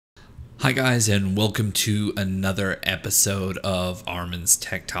Hi guys, and welcome to another episode of Armin's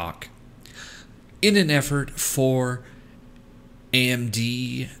Tech Talk. In an effort for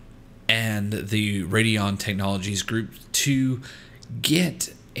AMD and the Radeon Technologies Group to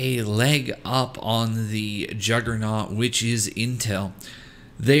get a leg up on the juggernaut, which is Intel,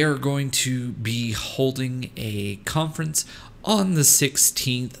 they are going to be holding a conference on the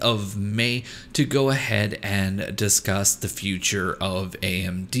 16th of May to go ahead and discuss the future of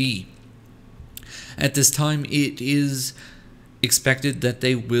AMD. At this time, it is expected that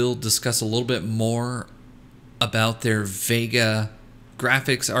they will discuss a little bit more about their Vega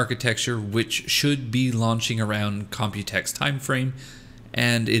graphics architecture, which should be launching around Computex timeframe,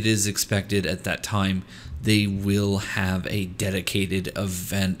 and it is expected at that time they will have a dedicated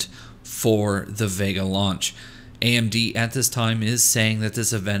event for the Vega launch. AMD at this time is saying that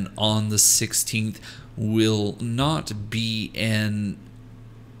this event on the 16th will not be an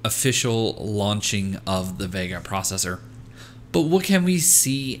official launching of the Vega processor. But what can we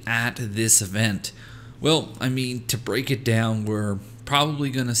see at this event? Well, I mean, to break it down, we're probably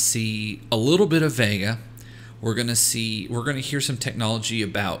going to see a little bit of Vega. We're going to hear some technology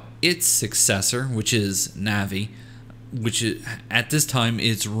about its successor, which is Navi, which is, at this time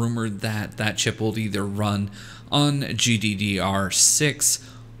it's rumored that that chip will either run on GDDR6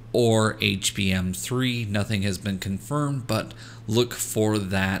 or HBM3. Nothing has been confirmed, but look for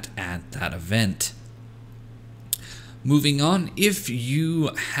that at that event. Moving on, if you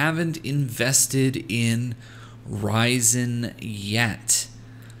haven't invested in Ryzen yet,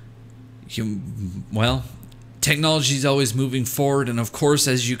 technology is always moving forward, and of course,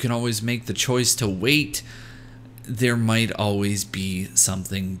 as you can always make the choice to wait, there might always be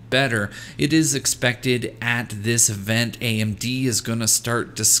something better. It is expected at this event AMD is going to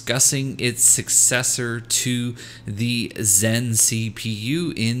start discussing its successor to the Zen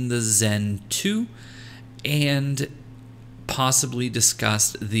CPU in the Zen 2, and possibly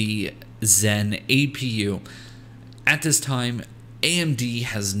discuss the Zen APU. At this time, AMD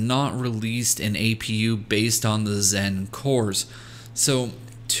has not released an APU based on the Zen cores. So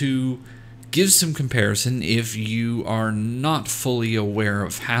to give some comparison, if you are not fully aware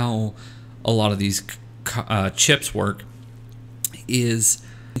of how a lot of these chips work, is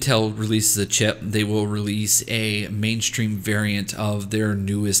Intel releases a chip, they will release a mainstream variant of their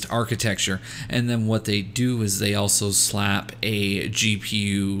newest architecture, and then what they do is they also slap a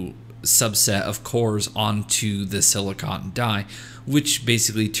GPU subset of cores onto the silicon die, which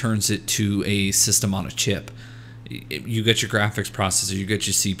basically turns it to a system on a chip. You get your graphics processor, you get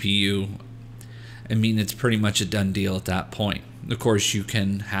your CPU. I mean, it's pretty much a done deal at that point. Of course, you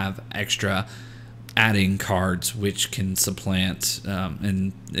can have extra adding cards which can supplant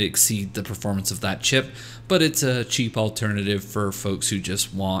and exceed the performance of that chip, but it's a cheap alternative for folks who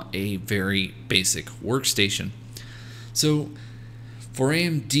just want a very basic workstation. So for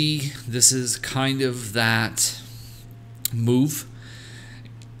AMD, this is kind of that move.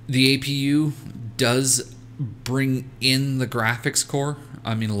 The APU does bring in the graphics core.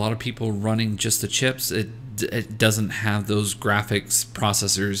 I mean, a lot of people running just the chips, it doesn't have those graphics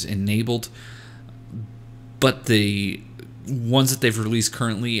processors enabled, but the ones that they've released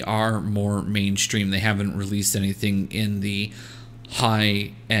currently are more mainstream. They haven't released anything in the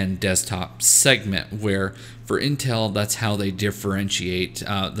high-end desktop segment, where for Intel, that's how they differentiate.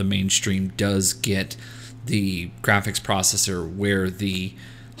 The mainstream does get the graphics processor, where the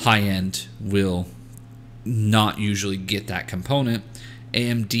high-end will not usually get that component.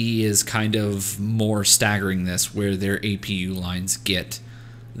 AMD is kind of more staggering this, where their APU lines get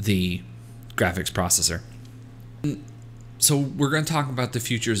the graphics processor. So we're going to talk about the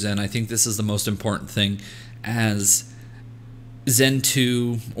future Zen. I think this is the most important thing, as Zen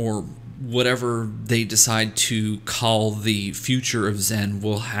 2, or whatever they decide to call the future of Zen,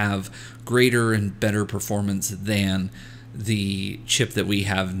 will have greater and better performance than the chip that we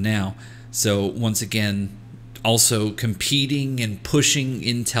have now. So once again, also competing and pushing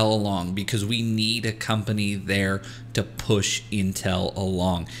Intel along, because we need a company there to push Intel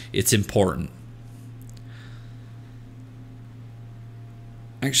along. It's important.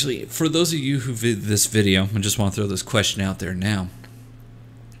 Actually, for those of you who viewed this video, I just want to throw this question out there now.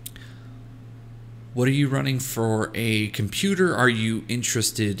 What are you running for a computer? Are you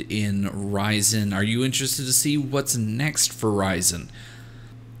interested in Ryzen? Are you interested to see what's next for Ryzen?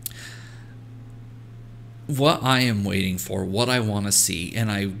 What I am waiting for, what I want to see, and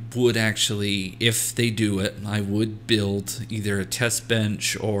I would actually, if they do it, I would build either a test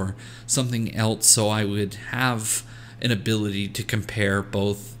bench or something else, so I would have an ability to compare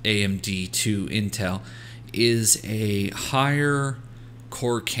both AMD to Intel, is a higher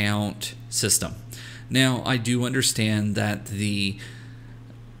core count system. Now, I do understand that the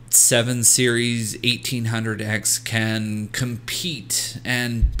 7 Series 1800X can compete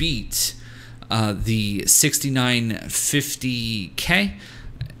and beat the 6950K.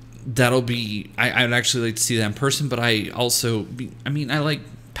 That'll be, I'd actually like to see that in person, but I like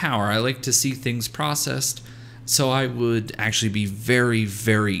power. I like to see things processed. So I would actually be very,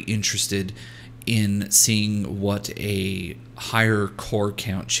 very interested in seeing what a higher core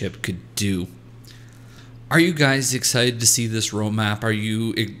count chip could do. Are you guys excited to see this roadmap? Are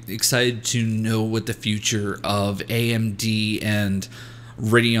you excited to know what the future of AMD and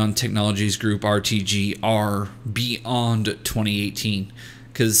Radeon Technologies Group RTG are beyond 2018?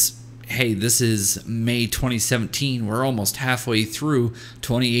 Because, hey, this is May 2017. We're almost halfway through.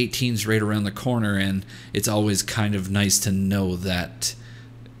 2018's right around the corner, and it's always kind of nice to know that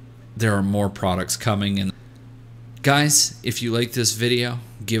there are more products coming. And guys, if you like this video,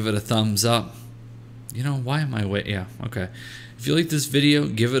 give it a thumbs up. You know, why am I waiting? Yeah, okay. If you like this video,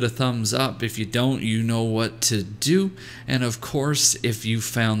 give it a thumbs up. If you don't, you know what to do. And of course, if you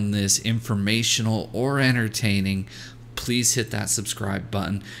found this informational or entertaining, please hit that subscribe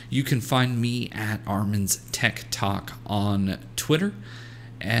button. You can find me at Armin's Tech Talk on Twitter.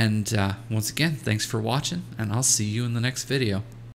 And once again, thanks for watching, and I'll see you in the next video.